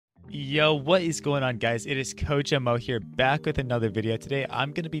Yo, what is going on, guys? It is CoJoMo here, back with another video. Today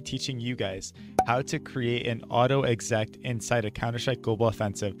I'm going to be teaching you guys how to create an auto exec inside a Counter-Strike Global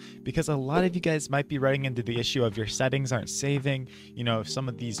Offensive, because a lot of you guys might be running into the issue of your settings aren't saving. Some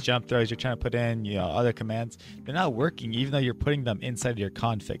of these jump throws you're trying to put in, other commands, they're not working even though you're putting them inside of your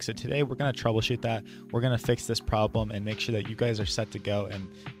config. So today we're going to troubleshoot that. We're going to fix this problem and make sure that you guys are set to go, and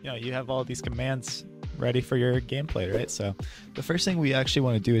you have all these commands ready for your gameplay, right? So the first thing we actually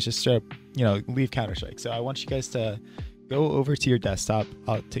want to do is just start, leave Counter-Strike. So I want you guys to go over to your desktop.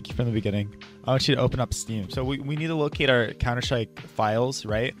 I'll take you from the beginning. I want you to open up Steam. So we need to locate our Counter-Strike files,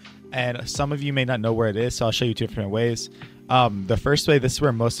 right? And some of you may not know where it is, so I'll show you two different ways. The first way, this is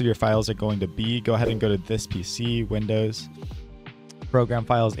where most of your files are going to be. Go ahead and go to this PC, Windows, Program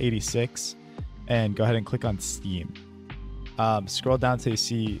Files 86, and go ahead and click on Steam. Scroll down till you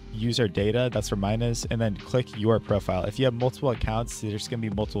see user data, that's where mine is, and then click your profile. If you have multiple accounts, there's going to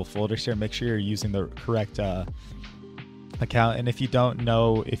be multiple folders here. Make sure you're using the correct account, and if you don't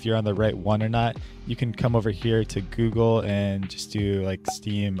know if you're on the right one or not, you can come over here to Google and just do like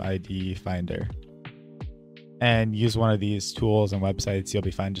Steam ID Finder and use one of these tools and websites. You'll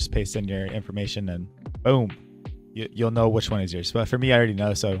be fine. Just paste in your information and boom, you'll know which one is yours. But for me, I already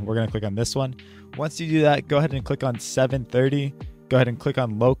know, so we're going to click on this one. Once you do that, go ahead and click on 730, go ahead and click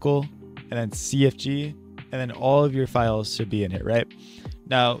on local, and then CFG, and then all of your files should be in here, right?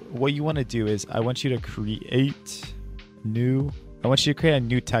 Now, what you want to do is I want you to create a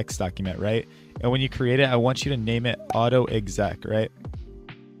new text document, right? And when you create it, I want you to name it autoexec, right?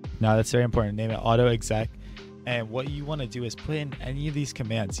 Now, that's very important. Name it autoexec. And what you want to do is put in any of these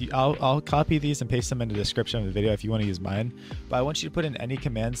commands. I'll copy these and paste them in the description of the video if you want to use mine. But I want you to put in any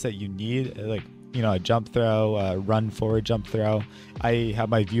commands that you need, like a jump throw, run forward jump throw. I have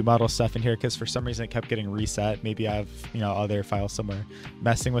my view model stuff in here because for some reason it kept getting reset. Maybe I have other files somewhere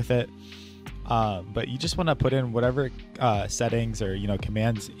messing with it. But you just want to put in whatever settings or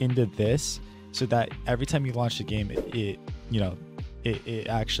commands into this, so that every time you launch the game, it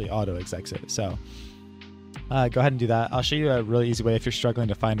actually auto execs it. So go ahead and do that. I'll show you a really easy way if you're struggling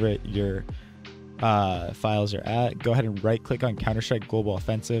to find where your files are at. Go ahead and right click on Counter-Strike Global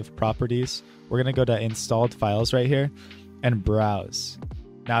Offensive Properties. We're going to go to installed files right here and browse.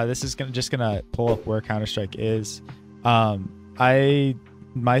 Now this is just gonna pull up where Counter-Strike is.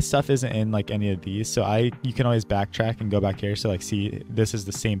 My stuff isn't in like any of these, so you can always backtrack and go back here. So like, see, this is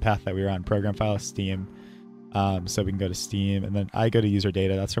the same path that we were on. Program file, Steam. So we can go to Steam, and then I go to user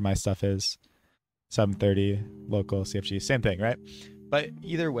data. That's where my stuff is. 730, local, CFG, same thing, right? But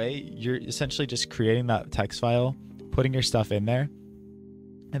either way, you're essentially just creating that text file, putting your stuff in there,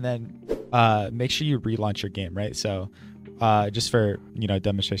 and then make sure you relaunch your game, right? So just for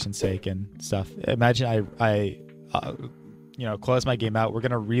demonstration's sake and stuff, imagine I close my game out. We're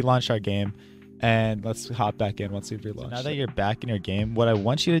gonna relaunch our game, and let's hop back in once we've relaunched. So now that you're back in your game, what I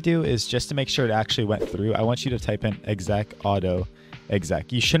want you to do is, just to make sure it actually went through, I want you to type in exec auto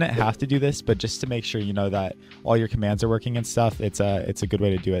exec. You shouldn't have to do this, but just to make sure that all your commands are working and stuff, it's a good way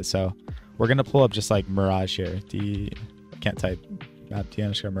to do it. So we're gonna pull up just like Mirage here. I can't type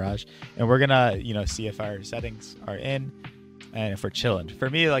D_Mirage, and we're gonna see if our settings are in and if we're chilling. For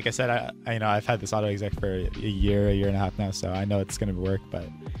me, like I said, I've had this auto exec for a year and a half now, so I know it's gonna work. But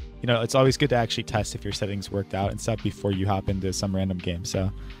it's always good to actually test if your settings worked out and stuff before you hop into some random game. So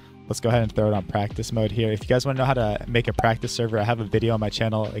let's go ahead and throw it on practice mode here. If you guys want to know how to make a practice server, I have a video on my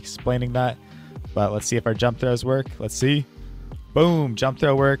channel explaining that. But let's see if our jump throws work. Let's see. Boom, jump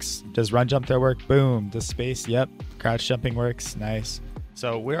throw works. Does run jump throw work? Boom. Does space? Yep. Crouch jumping works. Nice.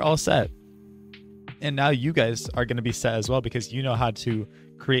 So we're all set. And now you guys are going to be set as well, because you know how to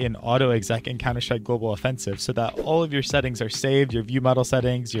create an auto exec in Counter-Strike Global Offensive, so that all of your settings are saved, your view model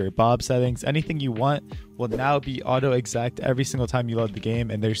settings, your Bob settings, anything you want will now be auto exec every single time you load the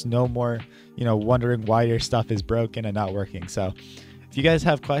game, and there's no more, wondering why your stuff is broken and not working. So if you guys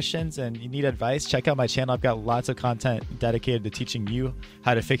have questions and you need advice, check out my channel. I've got lots of content dedicated to teaching you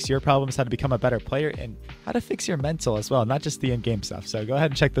how to fix your problems, how to become a better player, and how to fix your mental as well, not just the in-game stuff. So go ahead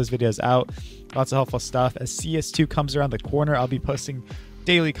and check those videos out. Lots of helpful stuff. As CS2 comes around the corner, I'll be posting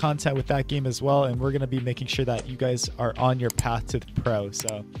daily content with that game as well, and we're going to be making sure that you guys are on your path to the pro.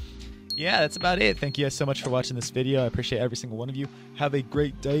 So yeah, that's about it. Thank you guys so much for watching this video. I appreciate every single one of you. Have a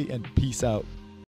great day, and peace out.